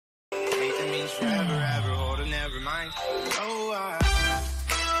means forever, ever, hold on, never mind. Oh,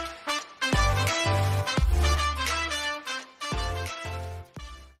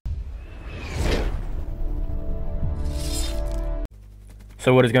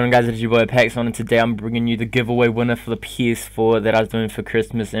 So what is going on, guys? It's your boy Ps4, and today I'm bringing you the giveaway winner for the PS4 that I was doing for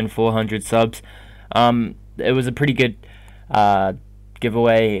Christmas and 400 subs. It was a pretty good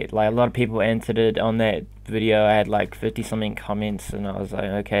giveaway. Like, a lot of people entered it on that video. I had like 50 something comments, and I was like,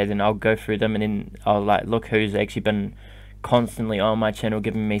 okay, then I'll go through them and then I'll like look who's actually been constantly on my channel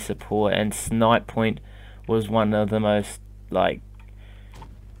giving me support. And SNIPEPOINT was one of the most, like,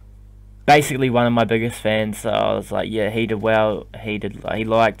 basically one of my biggest fans. So I was like, yeah, he did well, he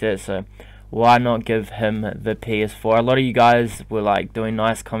liked it, so why not give him the PS4? A lot of you guys were like doing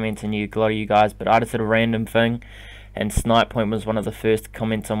nice comments, and a lot of you guys, but I just did a random thing, and SNIPEPOINT was one of the first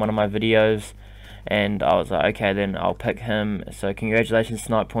comments on one of my videos, and I was like, okay, then I'll pick him. So congratulations,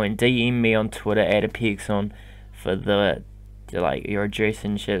 SNIPEPOINT. DM me on Twitter at @Ps4 for the like your address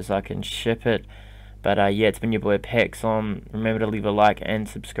and shit, so I can ship it. But yeah, it's been your boy Ps4. Remember to leave a like and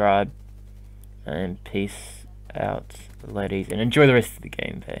subscribe. And peace out, ladies, and enjoy the rest of the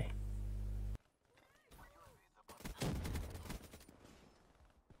gameplay.